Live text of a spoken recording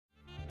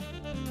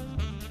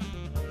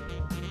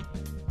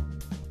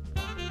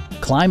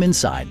climb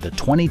inside the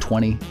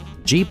 2020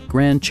 Jeep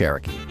Grand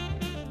Cherokee.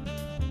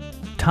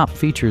 Top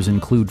features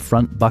include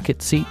front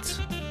bucket seats,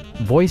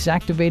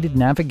 voice-activated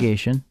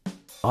navigation,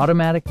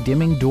 automatic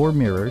dimming door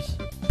mirrors,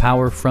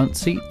 power front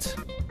seats,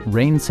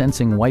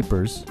 rain-sensing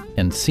wipers,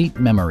 and seat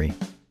memory.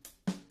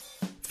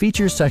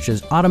 Features such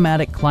as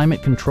automatic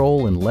climate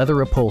control and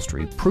leather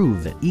upholstery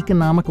prove that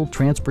economical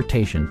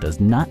transportation does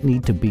not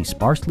need to be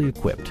sparsely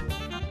equipped.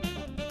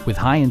 With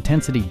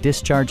high-intensity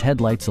discharge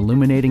headlights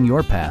illuminating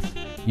your path,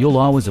 you'll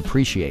always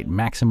appreciate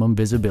maximum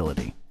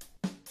visibility.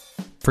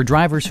 For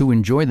drivers who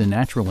enjoy the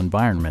natural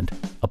environment,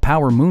 a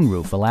power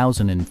moonroof allows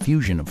an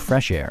infusion of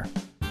fresh air.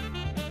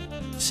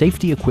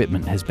 Safety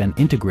equipment has been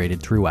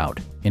integrated throughout,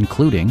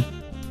 including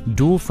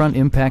dual front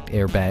impact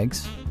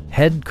airbags,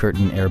 head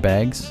curtain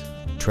airbags,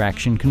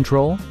 traction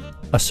control,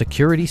 a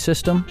security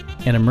system,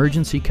 an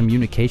emergency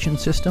communication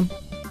system,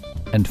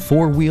 and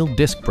four-wheel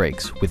disc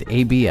brakes with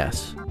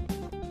ABS.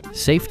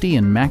 Safety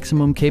and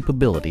maximum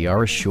capability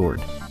are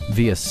assured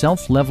via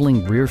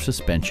self-leveling rear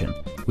suspension,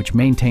 which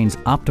maintains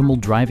optimal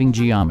driving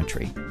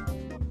geometry.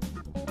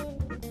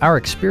 Our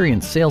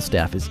experienced sales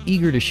staff is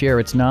eager to share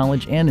its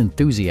knowledge and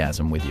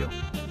enthusiasm with you.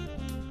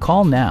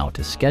 Call now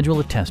to schedule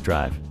a test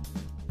drive.